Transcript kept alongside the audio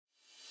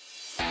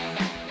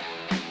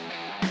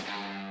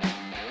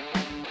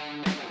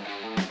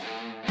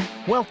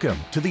Welcome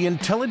to the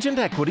Intelligent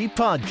Equity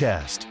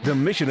Podcast. The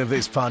mission of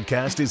this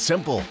podcast is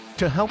simple: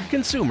 to help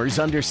consumers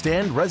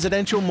understand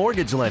residential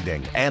mortgage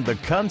lending and the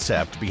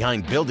concept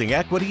behind building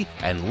equity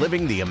and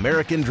living the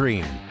American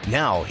dream.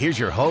 Now, here's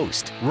your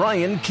host,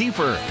 Ryan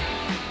Kiefer.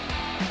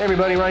 Hey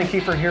everybody, Ryan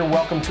Kiefer here.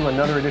 Welcome to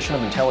another edition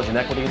of Intelligent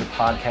Equity, the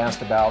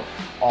podcast about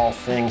all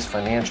things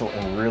financial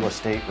and real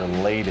estate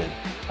related.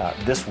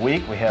 This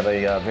week we have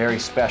a very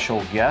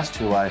special guest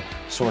who I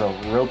sort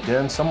of roped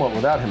in somewhat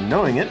without him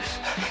knowing it.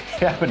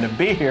 He happened to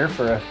be here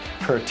for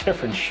a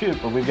different shoot,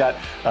 but we've got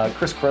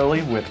Chris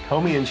Crowley with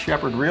Comey &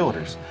 Shepard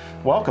Realtors.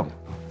 Welcome.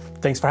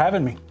 Thanks for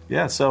having me.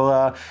 Yeah,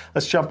 so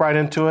let's jump right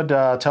into it.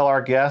 Tell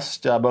our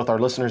guest, both our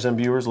listeners and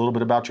viewers, a little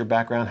bit about your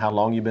background, how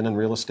long you've been in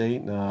real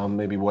estate,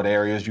 maybe what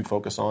areas you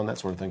focus on, that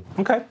sort of thing.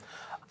 Okay.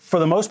 For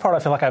the most part, I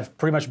feel like I've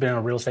pretty much been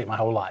in real estate my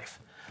whole life.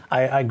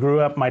 I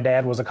grew up, my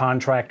dad was a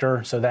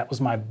contractor, so that was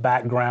my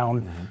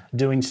background,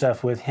 doing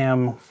stuff with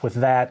him with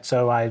that.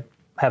 So I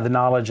have the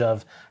knowledge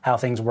of how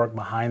things work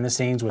behind the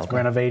scenes with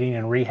renovating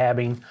and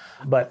rehabbing.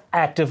 But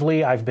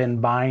actively, I've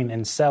been buying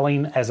and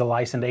selling as a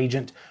licensed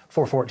agent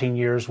for 14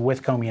 years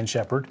with Comey &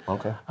 Shepard.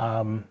 Okay.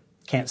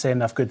 Can't say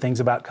enough good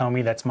things about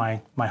Comey. That's my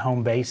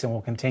home base and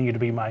will continue to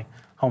be my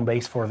home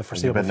base for the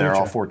foreseeable future. You've been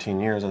there all 14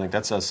 years. I think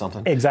that says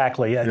something.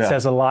 Exactly. It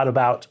says a lot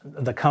about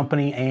the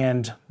company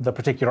and the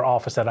particular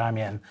office that I'm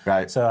in.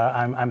 Right. So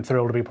I'm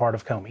thrilled to be part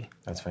of Comey.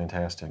 That's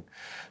fantastic.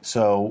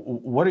 So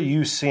what are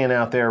you seeing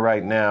out there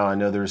right now? I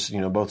know there's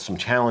both some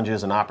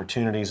challenges and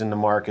opportunities in the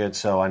market.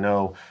 So I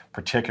know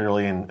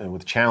particularly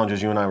with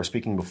challenges, you and I were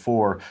speaking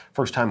before,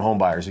 first-time home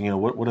buyers.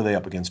 What are they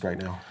up against right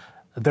now?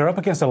 They're up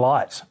against a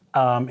lot.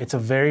 It's a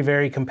very,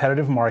 very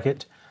competitive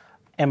market.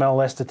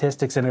 MLS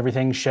statistics and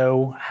everything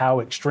show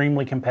how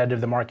extremely competitive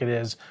the market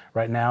is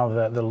right now,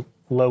 the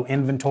low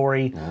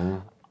inventory.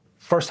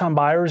 First-time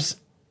buyers,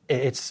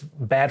 it's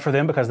bad for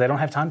them because they don't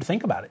have time to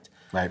think about it.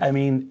 Right. I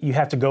mean, you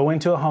have to go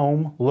into a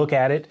home, look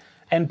at it,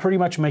 and pretty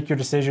much make your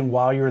decision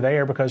while you're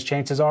there because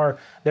chances are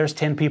there's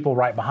 10 people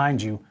right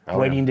behind you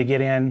waiting to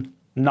get in,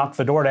 knock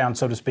the door down,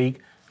 so to speak,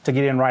 to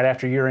get in right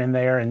after you're in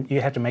there, and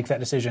you have to make that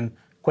decision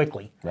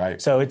quickly.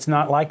 Right. So it's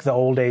not like the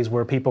old days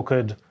where people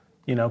could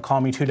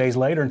call me 2 days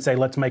later and say,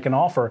 let's make an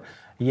offer.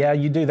 Yeah,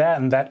 you do that,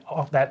 and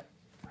that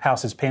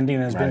house is pending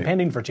and has been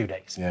pending for 2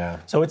 days. Yeah.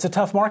 So it's a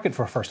tough market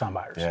for first-time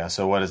buyers. Yeah,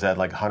 so what is that,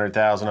 like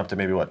 $100,000 up to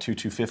maybe,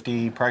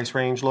 $250 price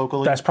range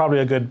locally? That's probably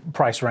a good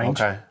price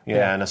range. Okay,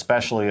 yeah. And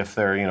especially if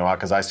they're,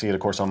 because I see it, of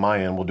course, on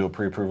my end, we'll do a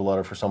pre-approval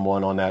letter for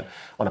someone on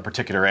a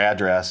particular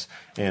address,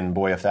 and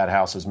boy, if that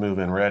house is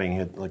move-in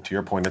ready, like to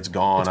your point, it's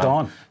gone. It's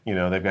gone.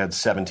 They've had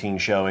 17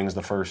 showings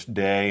the first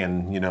day,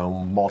 and,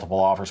 multiple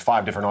offers,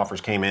 5 different offers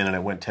came in, and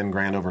it went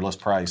 $10,000 over list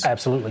price.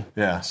 Absolutely.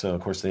 Yeah, so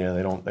of course, they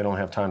don't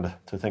have time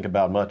to think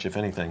about much, if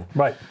anything.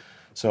 Right.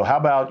 So how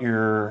about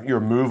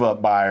your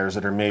move-up buyers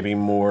that are maybe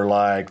more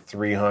like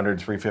 300,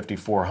 350,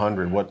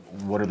 400?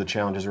 What are the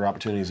challenges or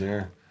opportunities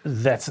there?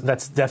 That's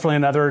definitely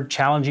another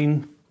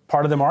challenging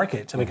part of the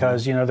market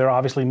because, they're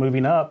obviously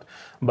moving up,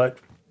 but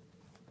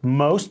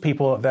most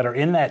people that are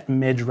in that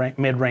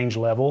mid-range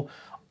level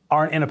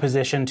aren't in a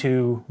position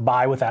to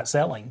buy without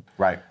selling.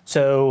 Right.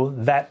 So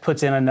that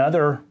puts in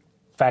another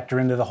factor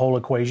into the whole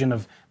equation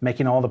of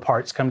making all the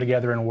parts come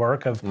together and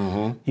work of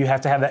you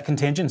have to have that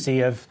contingency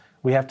of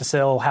we have to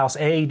sell house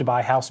A to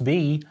buy house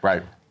B.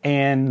 Right.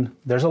 And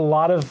there's a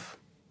lot of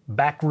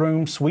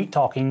backroom sweet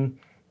talking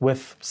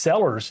with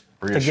sellers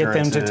to get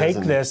them to take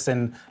this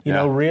and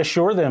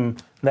reassure them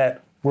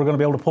that we're going to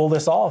be able to pull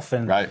this off.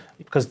 And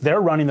because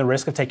they're running the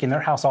risk of taking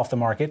their house off the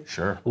market,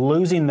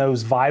 losing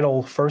those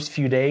vital first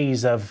few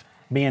days of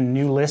being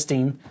new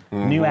listing,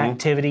 new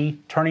activity,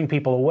 turning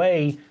people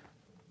away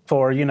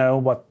for,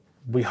 what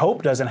we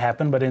hope doesn't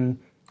happen, but in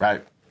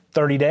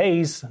 30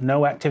 days,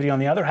 no activity on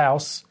the other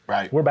house,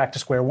 we're back to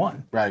square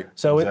one. Right.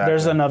 So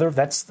there's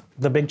that's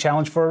the big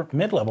challenge for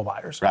mid-level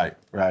buyers. Right.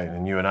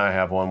 And you and I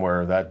have one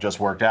where that just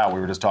worked out. We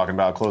were just talking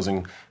about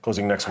closing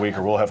next week,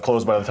 or we'll have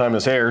closed by the time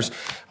this airs,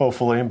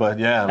 hopefully. But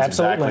yeah, it's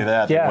exactly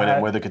that. Yeah, went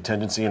in with a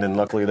contingency, and then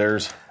luckily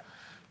theirs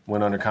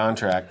went under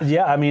contract.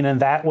 Yeah, I mean, and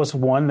that was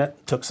one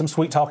that took some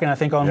sweet talking, I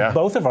think, on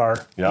both of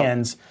our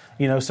ends.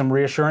 Some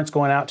reassurance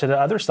going out to the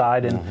other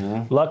side.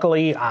 And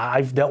luckily,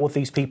 I've dealt with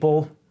these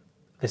people.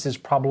 This is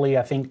probably,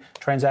 I think,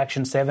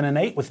 transaction 7 and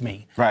 8 with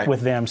me, with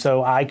them.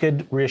 So I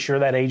could reassure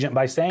that agent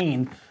by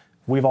saying,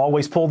 we've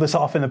always pulled this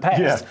off in the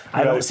past.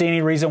 I don't see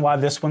any reason why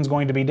this one's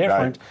going to be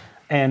different.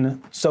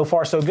 And so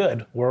far, so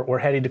good. We're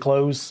headed to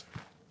close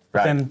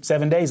within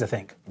 7 days, I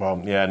think.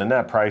 Well, yeah, and in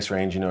that price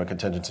range, a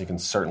contingency can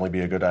certainly be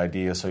a good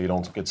idea so you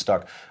don't get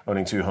stuck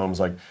owning 2 homes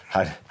like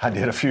I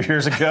did a few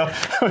years ago.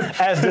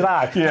 As did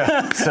I.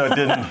 So it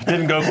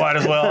didn't go quite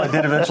as well. It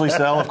did eventually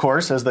sell, of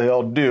course, as they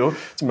all do.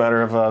 It's a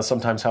matter of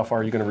sometimes how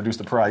far you're going to reduce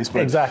the price.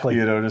 But, exactly.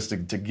 Just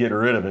to get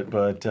rid of it.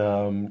 But,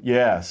 so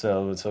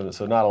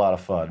not a lot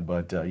of fun.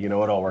 But, it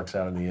all works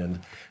out in the end.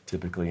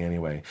 Typically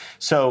anyway.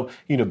 So,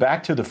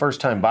 back to the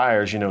first-time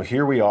buyers,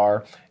 here we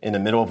are in the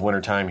middle of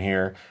wintertime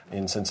here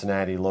in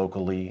Cincinnati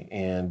locally,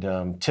 and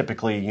And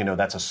typically,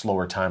 that's a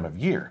slower time of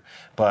year.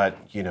 But,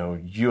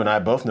 you and I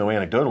both know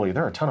anecdotally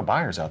there are a ton of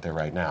buyers out there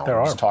right now. There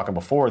are. I was talking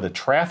before, the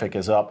traffic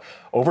is up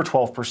over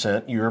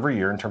 12% year over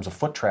year in terms of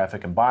foot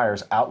traffic and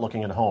buyers out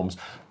looking at homes,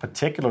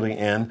 particularly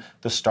in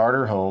the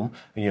starter home,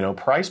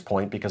 price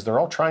point, because they're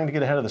all trying to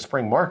get ahead of the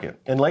spring market.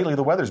 And lately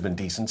the weather's been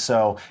decent.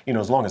 So,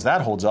 as long as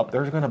that holds up,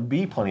 there's going to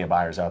be plenty of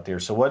buyers out there.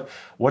 So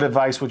what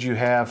advice would you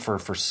have for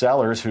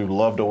sellers who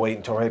love to wait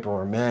until April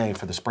or May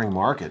for the spring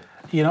market?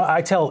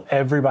 I tell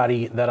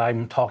everybody that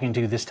I'm talking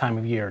to this time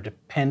of year,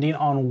 depending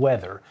on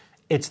weather,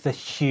 it's the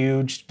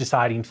huge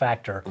deciding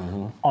factor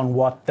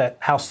on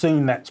how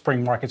soon that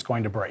spring market's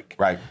going to break.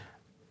 Right.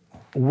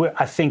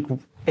 I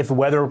think if the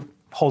weather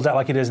holds out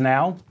like it is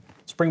now,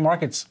 spring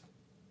market's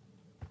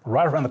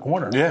right around the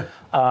corner. Yeah.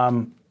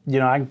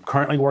 I'm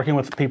currently working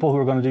with people who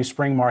are going to do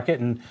spring market,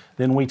 and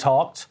then we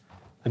talked.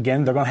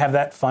 Again, they're going to have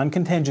that fun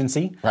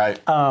contingency. Right.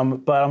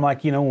 But I'm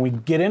like, when we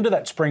get into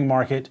that spring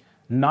market,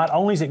 not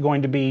only is it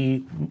going to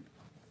be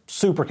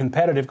super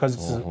competitive because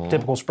it's a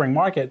typical spring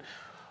market,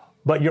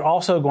 but you're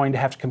also going to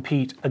have to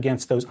compete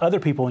against those other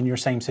people in your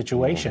same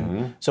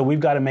situation. So we've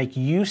got to make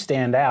you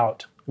stand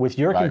out with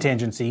your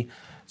contingency.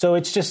 So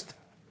it's just,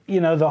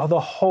 the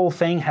whole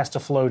thing has to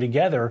flow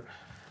together.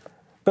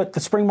 But the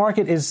spring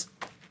market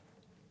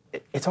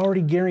it's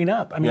already gearing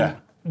up. I mean,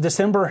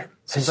 December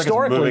seems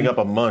historically, like it's moving up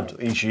a month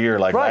each year.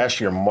 Like last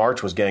year,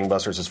 March was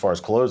gangbusters as far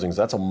as closings.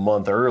 That's a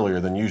month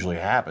earlier than usually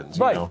happens.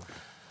 I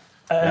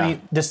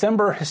mean,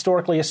 December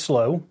historically is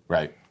slow.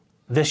 Right.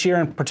 This year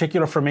in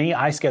particular for me,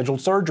 I scheduled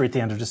surgery at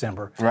the end of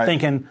December,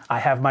 thinking I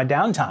have my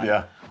downtime.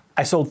 Yeah.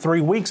 I sold 3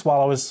 weeks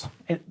while I was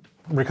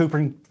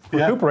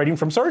recuperating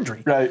from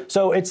surgery. Right.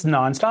 So it's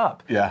nonstop.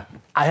 Yeah.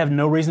 I have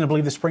no reason to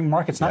believe the spring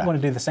market's not going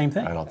to do the same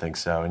thing. I don't think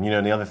so. And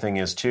the other thing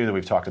is too that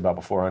we've talked about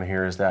before on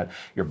here is that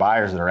your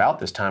buyers that are out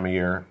this time of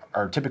year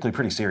are typically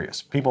pretty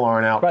serious. People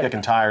aren't out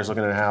kicking tires,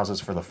 looking at houses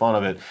for the fun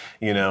of it,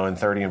 in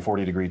 30 and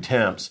 40 degree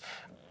temps.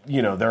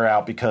 They're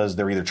out because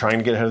they're either trying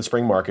to get ahead of the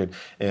spring market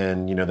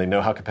and, they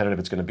know how competitive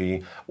it's going to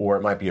be, or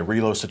it might be a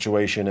reload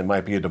situation, it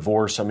might be a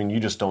divorce. I mean, you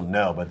just don't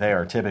know, but they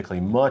are typically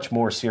much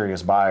more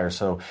serious buyers.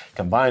 So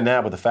combine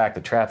that with the fact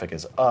that traffic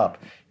is up.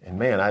 And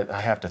man,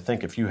 I have to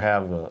think if you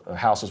have a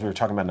house, as we were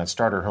talking about in that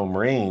starter home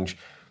range,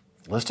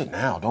 list it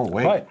now. Don't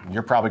wait. Right.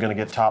 You're probably going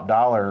to get top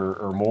dollar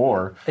or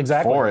more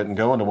for it and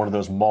go into one of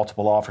those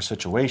multiple offer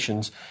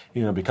situations,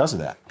 because of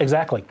that.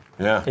 Exactly.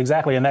 Yeah.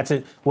 Exactly. And that's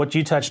it. What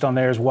you touched on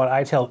there is what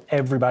I tell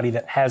everybody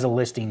that has a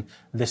listing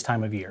this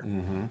time of year.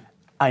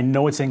 I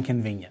know it's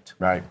inconvenient.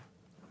 Right.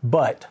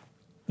 But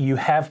you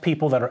have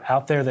people that are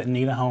out there that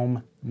need a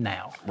home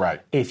now. Right.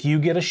 If you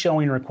get a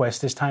showing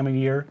request this time of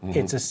year,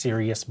 it's a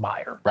serious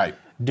buyer. Right.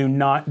 Do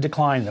not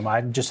decline them. I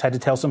just had to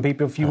tell some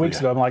people a few weeks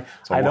ago, I'm like,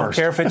 I don't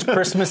care if it's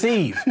Christmas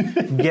Eve.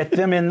 Get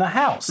them in the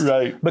house.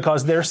 Right.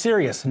 Because they're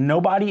serious.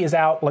 Nobody is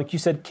out, like you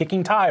said,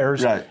 kicking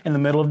tires in the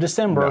middle of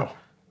December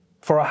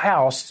for a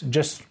house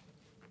just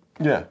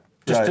to do it.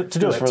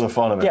 Just for the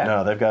fun of it. Yeah.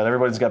 No,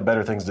 everybody's got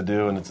better things to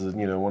do, and it's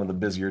one of the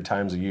busier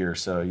times of year.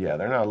 So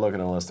they're not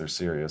looking unless they're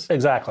serious.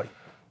 Exactly.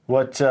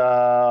 What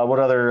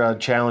other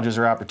challenges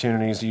or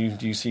opportunities do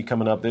you see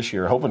coming up this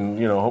year? Hoping,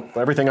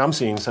 everything I'm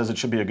seeing says it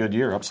should be a good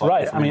year, up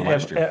slightly. Right. I mean,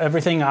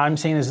 everything I'm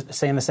seeing is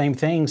saying the same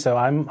thing. So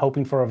I'm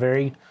hoping for a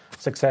very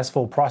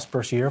successful,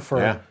 prosperous year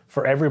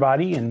for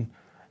everybody. And,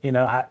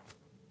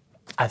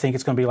 I think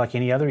it's going to be like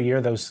any other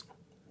year, those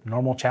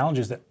normal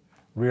challenges that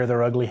rear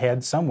their ugly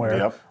heads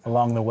somewhere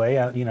along the way.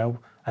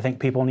 I think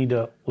people need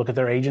to look at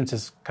their agents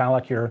as kind of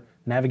like your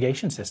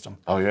navigation system.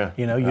 Oh, yeah.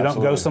 You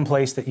don't go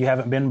someplace that you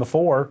haven't been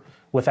before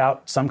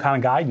without some kind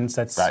of guidance.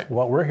 That's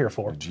what we're here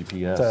for.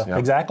 GPS. So,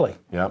 exactly.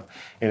 Yep.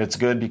 And it's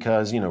good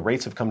because,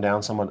 rates have come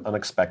down somewhat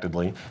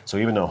unexpectedly. So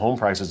even though home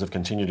prices have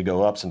continued to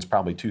go up since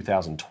probably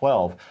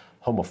 2012,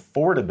 home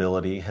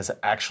affordability has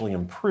actually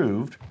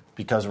improved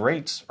because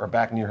rates are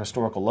back near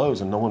historical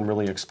lows, and no one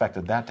really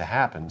expected that to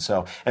happen.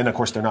 So, and of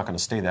course, they're not going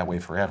to stay that way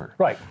forever.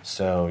 Right.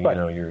 So,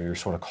 you're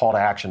sort of call to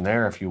action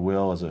there, if you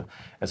will,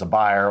 as a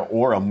buyer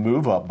or a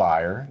move-up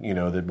buyer,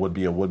 that would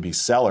be a would-be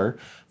seller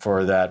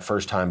for that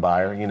first-time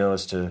buyer,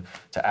 is to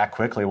act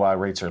quickly while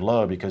rates are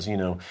low. Because,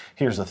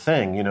 here's the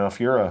thing, if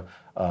you're a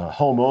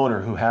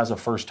homeowner who has a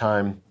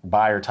first-time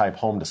buyer-type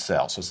home to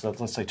sell, so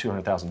let's say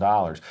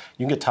 $200,000,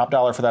 you can get top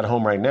dollar for that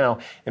home right now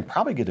and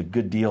probably get a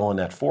good deal on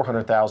that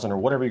 $400,000 or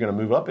whatever you're going to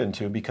move up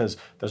into, because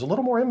there's a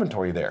little more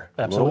inventory there,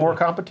 Absolutely. a little more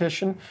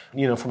competition,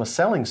 from a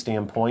selling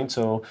standpoint.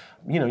 So,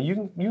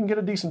 you can get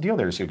a decent deal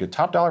there. So you get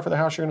top dollar for the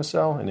house you're going to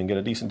sell, and then get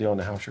a decent deal on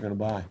the house you're going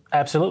to buy.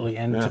 Absolutely,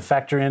 and to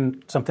factor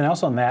in something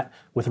else on that,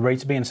 with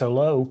rates being so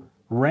low,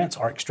 rents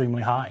are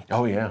extremely high.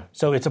 Oh yeah.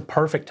 So it's a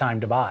perfect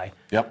time to buy.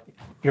 Yep.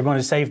 You're going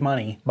to save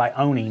money by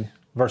owning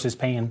versus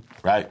paying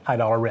high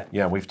dollar rent.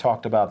 Yeah, we've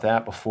talked about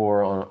that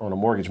before on a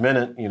Mortgage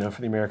Minute,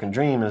 for the American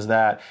Dream, is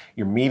that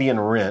your median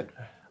rent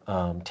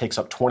takes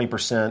up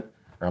 20%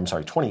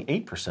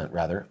 28%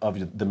 rather,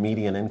 of the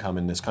median income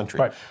in this country.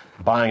 Right.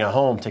 Buying a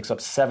home takes up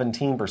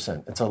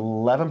 17%. It's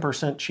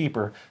 11%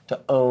 cheaper to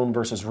own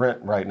versus rent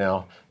right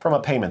now from a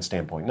payment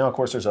standpoint. Now, of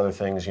course, there's other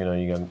things, you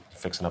got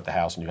fixing up the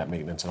house and you got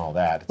maintenance and all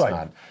that. It's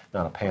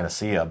not a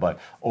panacea, but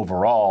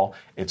overall,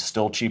 it's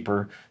still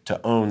cheaper to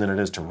own than it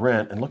is to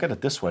rent. And look at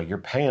it this way, you're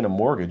paying a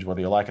mortgage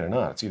whether you like it or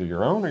not. It's either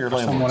your own or your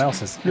landlord's. Someone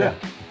else's. Yeah.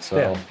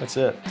 So that's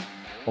it.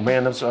 Well,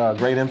 man, that's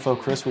great info,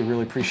 Chris. We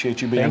really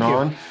appreciate you being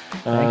on.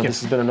 Thank you.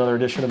 This has been another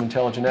edition of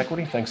Intelligent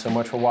Equity. Thanks so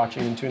much for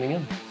watching and tuning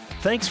in.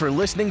 Thanks for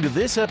listening to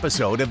this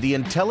episode of the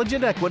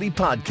Intelligent Equity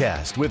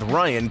Podcast with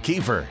Ryan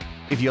Kiefer.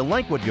 If you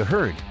like what you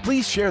heard,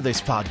 please share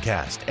this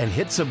podcast and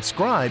hit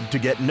subscribe to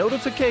get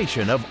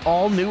notification of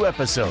all new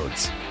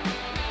episodes.